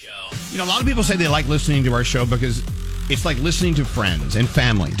A lot of people say they like listening to our show because it's like listening to friends and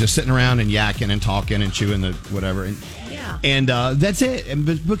family, just sitting around and yakking and talking and chewing the whatever. And that's it. And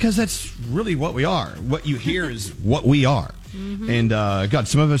because that's really what we are. What you hear is what we are. Mm-hmm. And God,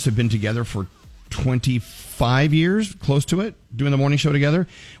 some of us have been together for 25 years, close to it, doing the morning show together.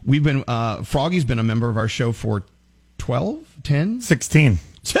 We've been, Froggy's been a member of our show for 12, 10? 16.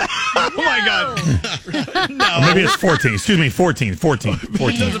 Oh my God. No. Or maybe it's 14. Excuse me, 14. It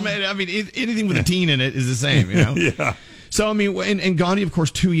doesn't matter. I mean, anything with a teen in it is the same, Yeah. So, I mean, and Gandhi, of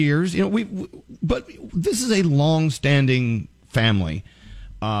course, 2 years. But this is a long-standing family.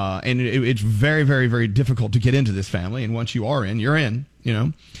 And it's very, very, very difficult to get into this family. And once you are in, you're in,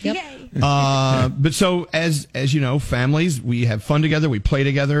 Yep. But so, as you know, families, we have fun together, we play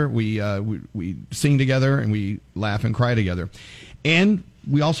together, we sing together, and we laugh and cry together. And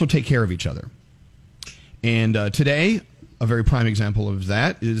we also take care of each other. And today, a very prime example of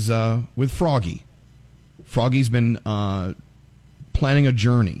that is with Froggy. Froggy's been planning a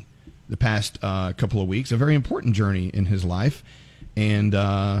journey the past couple of weeks, a very important journey in his life. And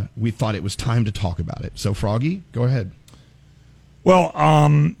we thought it was time to talk about it. So, Froggy, go ahead. Well,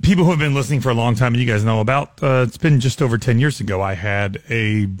 people who have been listening for a long time, and you guys know about, it's been just over 10 years ago, I had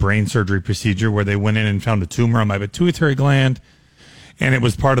a brain surgery procedure where they went in and found a tumor on my pituitary gland. And it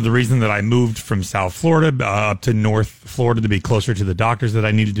was part of the reason that I moved from South Florida up to North Florida to be closer to the doctors that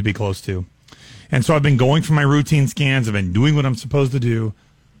I needed to be close to. And so I've been going for my routine scans. I've been doing what I'm supposed to do.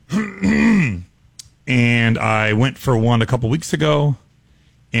 And I went for one a couple weeks ago,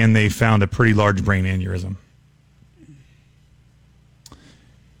 and they found a pretty large brain aneurysm.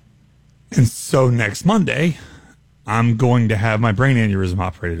 And so next Monday, I'm going to have my brain aneurysm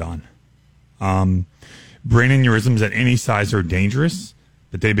operated on. Brain aneurysms at any size are dangerous,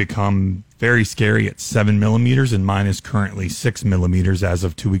 but they become very scary at 7 millimeters, and mine is currently 6 millimeters as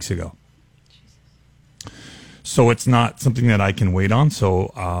of 2 weeks ago. So it's not something that I can wait on.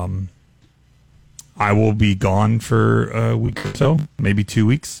 So I will be gone for a week or so, maybe 2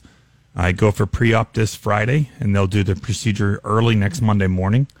 weeks. I go for pre-op this Friday, and they'll do the procedure early next Monday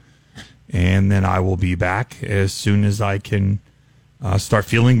morning. And then I will be back as soon as I can start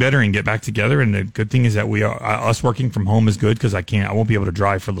feeling better and get back together. And the good thing is that us working from home is good because I won't be able to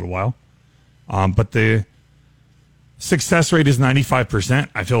drive for a little while. But the success rate is 95%.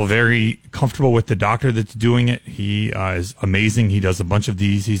 I feel very comfortable with the doctor that's doing it. He is amazing. He does a bunch of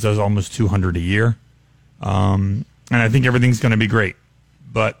these. He does almost 200 a year. And I think everything's going to be great.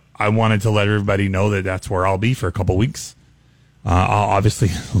 But I wanted to let everybody know that that's where I'll be for a couple weeks. I'll obviously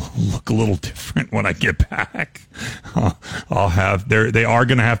look a little different when I get back. They are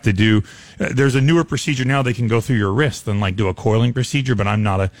going to have to do, there's a newer procedure now. They can go through your wrist and like do a coiling procedure, but I'm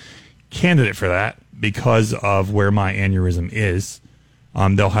not a candidate for that because of where my aneurysm is.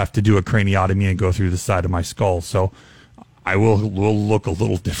 They'll have to do a craniotomy and go through the side of my skull. So I will look a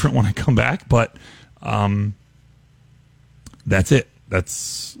little different when I come back, but, that's it.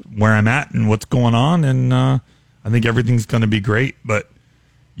 That's where I'm at and what's going on. And, I think everything's going to be great, but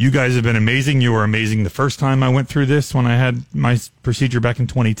you guys have been amazing. You were amazing the first time I went through this when I had my procedure back in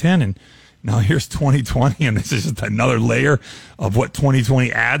 2010, and now here's 2020, and this is just another layer of what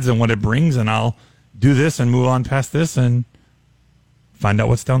 2020 adds and what it brings, and I'll do this and move on past this and find out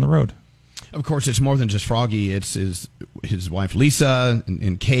what's down the road. Of course, it's more than just Froggy. It's his wife, Lisa,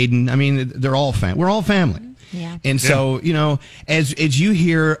 and Caden. I mean, they're all we're all family. Yeah. And so, as you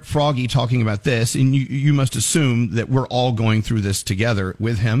hear Froggy talking about this, and you must assume that we're all going through this together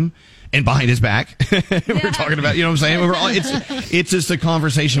with him and behind his back. We're talking about, you know what I'm saying? It's just a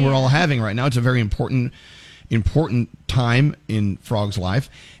conversation we're all having right now. It's a very important time in Frog's life.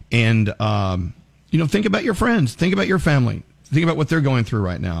 And, think about your friends. Think about your family. Think about what they're going through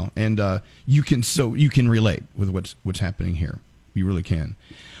right now. And you can relate with what's happening here. You really can.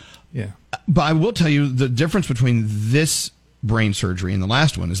 Yeah. But I will tell you the difference between this brain surgery and the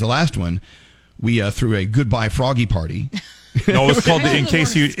last one is the last one we threw a goodbye Froggy party. No, it was called the in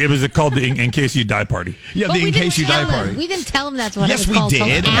case you die party. Yeah, the in case you die party. We didn't tell him that's what it was called. Yes, we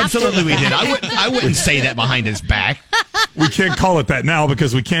did. Absolutely, we did. I wouldn't say that behind his back. We can't call it that now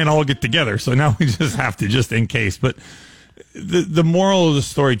because we can't all get together. So now we just have to just in case. But the moral of the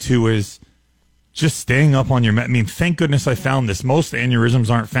story too is just staying up on your. I mean, thank goodness I found this. Most aneurysms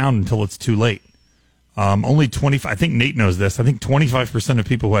aren't found until it's too late. Only 25. I think Nate knows this. I think 25% of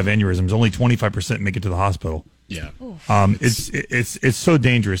people who have aneurysms, only 25% make it to the hospital. Yeah. It's so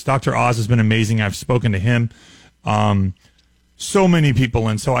dangerous. Dr. Oz has been amazing. I've spoken to him. So many people,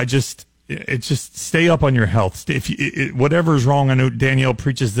 and so it's just stay up on your health. Whatever's wrong. I know Danielle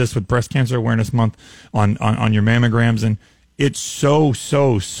preaches this with Breast Cancer Awareness Month on your mammograms, and It's so,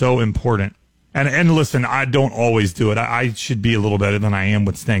 so, so important. And listen, I don't always do it. I should be a little better than I am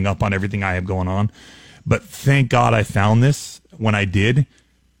with staying up on everything I have going on. But thank God I found this when I did,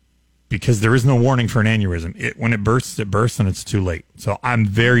 because there is no warning for an aneurysm. When it bursts, and it's too late. So I'm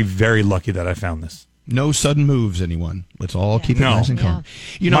very, very lucky that I found this. No sudden moves, anyone. Let's all keep it nice and calm.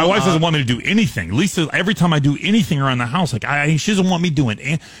 You know, my wife doesn't want me to do anything. Lisa, every time I do anything around the house, like she doesn't want me doing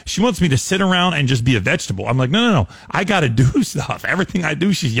it. She wants me to sit around and just be a vegetable. I'm like, no. I got to do stuff. Everything I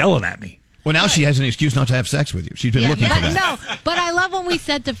do, she's yelling at me. Well, now she has an excuse not to have sex with you. She's been looking for that. No, but I love when we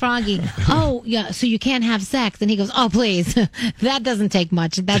said to Froggy, "Oh, yeah, so you can't have sex," and he goes, "Oh, please, that doesn't take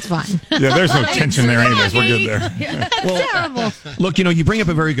much. That's fine." Yeah, there's no tension there, anyways. We're good there. That's terrible. Look, you bring up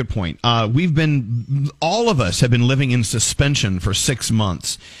a very good point. All of us have been living in suspension for 6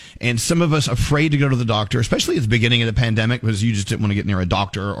 months, and some of us afraid to go to the doctor, especially at the beginning of the pandemic, because you just didn't want to get near a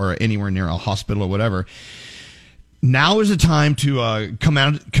doctor or anywhere near a hospital or whatever. Now is the time to come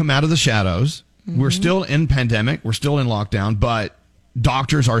out of the shadows. Mm-hmm. We're still in pandemic. We're still in lockdown, but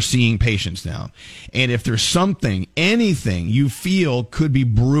doctors are seeing patients now. And if there's anything you feel could be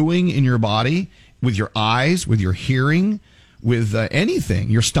brewing in your body, with your eyes, with your hearing, with anything,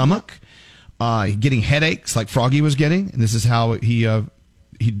 your stomach, getting headaches like Froggy was getting, and this is how he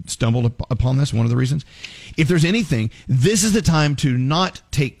stumbled upon this, one of the reasons. If there's anything, this is the time to not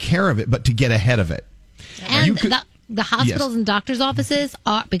take care of it, but to get ahead of it. And the hospitals and doctors' offices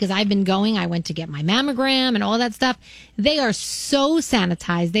are, because I went to get my mammogram and all that stuff. They are so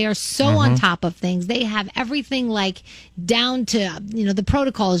sanitized. They are so on top of things. They have everything like down to, the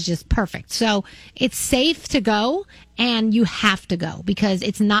protocol is just perfect. So it's safe to go, and you have to go because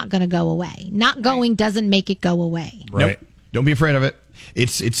it's not going to go away. Not going doesn't make it go away. Right. Nope. Don't be afraid of it.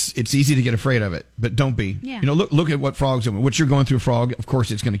 It's easy to get afraid of it, but don't be. Yeah. Look at what Frog's doing. What you're going through, Frog. Of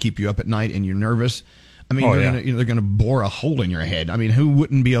course, it's going to keep you up at night, and you're nervous. I mean, they're going to bore a hole in your head. I mean, who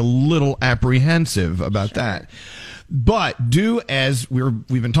wouldn't be a little apprehensive about that? But do as we've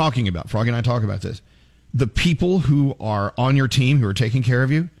been talking about. Froggy and I talk about this. The people who are on your team, who are taking care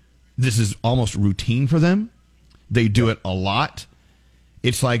of you, this is almost routine for them. They do it a lot.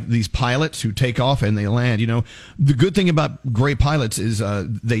 It's like these pilots who take off and they land. The good thing about great pilots is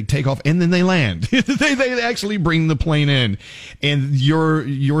they take off and then they land. they actually bring the plane in. And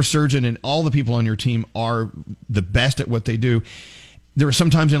your surgeon and all the people on your team are the best at what they do. There are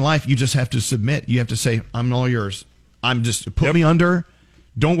some times in life you just have to submit. You have to say, I'm all yours. I'm just, put me under.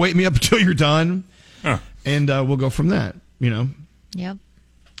 Don't wake me up until you're done. And we'll go from that, Yep.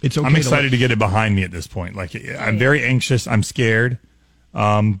 It's okay. I'm excited to get it behind me at this point. Like, I'm very anxious. I'm scared.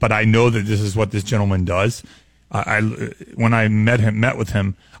 But I know that this is what this gentleman does. When I met with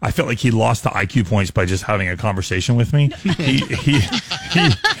him, I felt like he lost the IQ points by just having a conversation with me.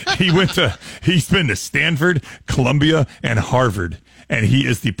 He's been to Stanford, Columbia, and Harvard, and he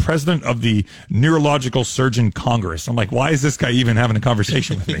is the president of the Neurological Surgeon Congress. I'm like, why is this guy even having a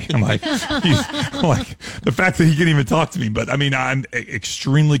conversation with me? I'm like, the fact that he can even talk to me. But I mean, I'm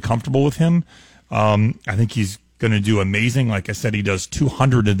extremely comfortable with him. I think he's going to do amazing. Like I said, he does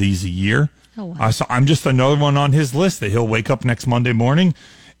 200 of these a year. Oh, wow. So I'm just another one on his list that he'll wake up next Monday morning.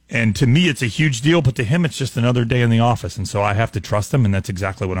 And to me, it's a huge deal, but to him, it's just another day in the office. And so I have to trust him, and that's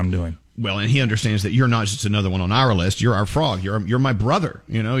exactly what I'm doing. Well, and he understands that you're not just another one on our list. You're our Frog. You're my brother.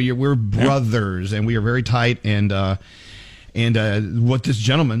 We're brothers, and we are very tight. And what this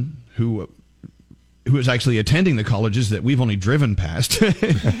gentleman who is actually attending the colleges that we've only driven past,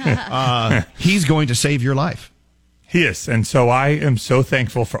 he's going to save your life. He is. And so I am so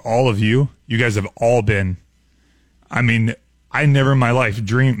thankful for all of you. You guys have all been, I mean, I never in my life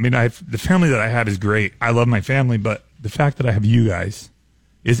dreamed, the family that I have is great. I love my family, but the fact that I have you guys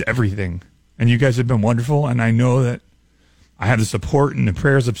is everything. And you guys have been wonderful. And I know that I have the support and the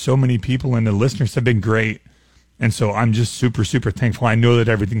prayers of so many people, and the listeners have been great. And so I'm just super, super thankful. I know that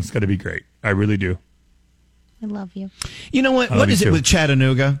everything's going to be great. I really do. I love you. You know what? What is it with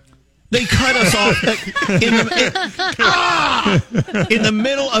Chattanooga? They cut us off in the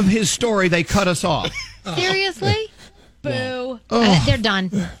middle of his story. They cut us off. Seriously? Boo. They're done.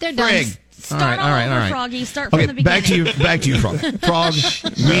 They're done. Greg. Start all over, Froggy. Start from the beginning. Back to you, Frog. Frog,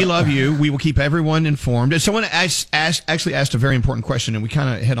 we love you. We will keep everyone informed. And someone actually asked a very important question, and we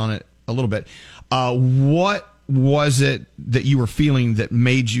kind of hit on it a little bit. What was it that you were feeling that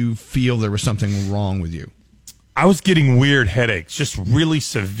made you feel there was something wrong with you? I was getting weird headaches, just really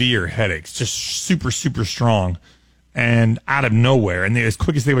severe headaches, just super, super strong, and out of nowhere. And as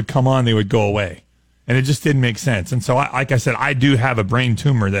quick as they would come on, they would go away. And it just didn't make sense. And so, like I said, I do have a brain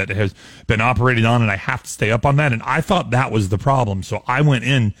tumor that has been operated on, and I have to stay up on that. And I thought that was the problem. So I went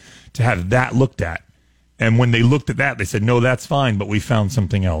in to have that looked at. And when they looked at that, they said, no, that's fine, but we found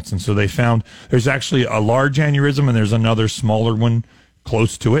something else. And so they found there's actually a large aneurysm and there's another smaller one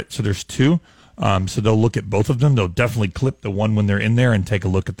close to it. So there's two. So they'll look at both of them. They'll definitely clip the one when they're in there and take a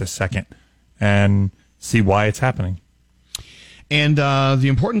look at the second and see why it's happening. And the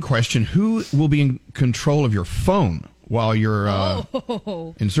important question, who will be in control of your phone while you're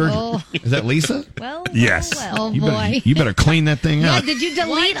in surgery? Is that Lisa? Well, yes. Oh, boy. You better clean that thing out. Did you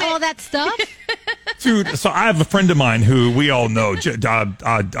delete all that stuff? Dude, so I have a friend of mine who we all know, Jeff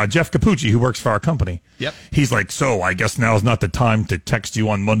Capucci, who works for our company. Yep. He's like, so I guess now's not the time to text you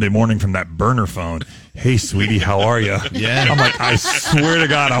on Monday morning from that burner phone. Hey, sweetie, how are you? Yeah. I'm like, I swear to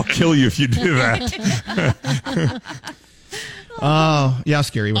God, I'll kill you if you do that. Oh, yeah,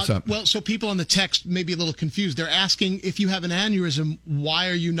 Scary, what's up? Well, so people on the text may be a little confused. They're asking, if you have an aneurysm, why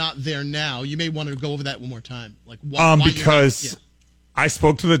are you not there now? You may want to go over that one more time. Like, why because I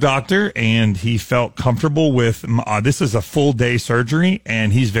spoke to the doctor, and he felt comfortable with, this is a full day surgery,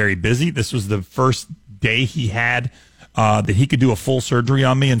 and he's very busy. This was the first day he had that he could do a full surgery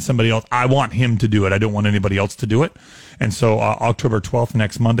on me and somebody else. I want him to do it. I don't want anybody else to do it. And so October 12th,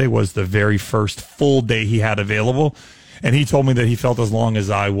 next Monday, was the very first full day he had available. And he told me that he felt as long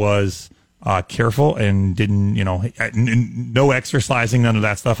as I was careful and didn't, no exercising, none of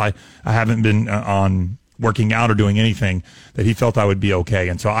that stuff. I haven't been on working out or doing anything, that he felt I would be okay.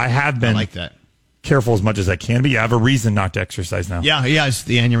 And so I have been careful as much as I can be. I have a reason not to exercise now. Yeah, it's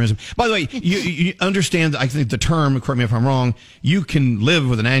the aneurysm. By the way, you understand, I think the term, correct me if I'm wrong, you can live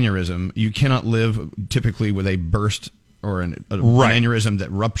with an aneurysm. You cannot live typically with a burst or an aneurysm that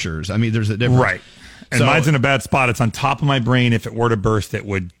ruptures. I mean, there's a difference. Right. And mine's in a bad spot. It's on top of my brain. If it were to burst, it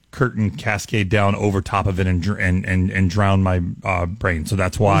would curtain cascade down over top of it and drown my brain. So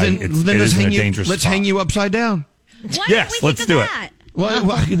that's why it is in a dangerous spot. Let's hang you upside down. Yes, let's do it.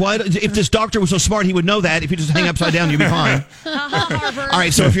 Why, if this doctor was so smart, he would know that. If you just hang upside down, you'll be fine. All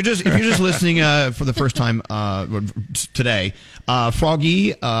right. So if you're just listening for the first time today,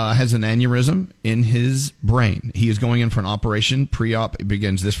 Froggy has an aneurysm in his brain. He is going in for an operation. Pre-op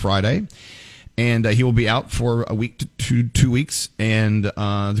begins this Friday. And he will be out for a week to 2 weeks. And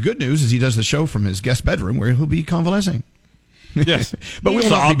the good news is he does the show from his guest bedroom where he'll be convalescing. Yes, but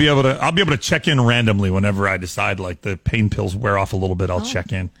I'll be able to check in randomly whenever I decide, like, the pain pills wear off a little bit. I'll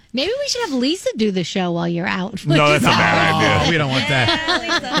check in. Maybe we should have Lisa do the show while you're out. No, that's a bad idea. We don't want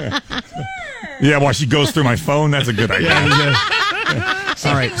that. Yeah, while she goes through my phone, that's a good idea.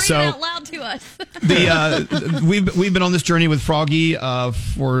 All right, so out loud to us. We've been on this journey with Froggy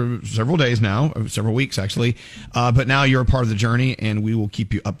for several days now, several weeks actually. But now you're a part of the journey, and we will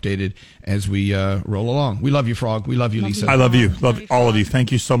keep you updated as we roll along. We love you, Frog. We love you, Lisa. I love you. Love all of you.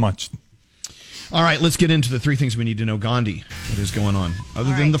 Thank you so much. All right, let's get into the 3 things we need to know, Gandhi. What is going on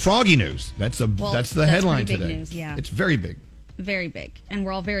other than the Froggy news? That's the headline big today. News, yeah. It's very big. Very big, and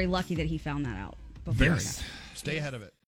we're all very lucky that he found that out before. Yes. Stay ahead of it.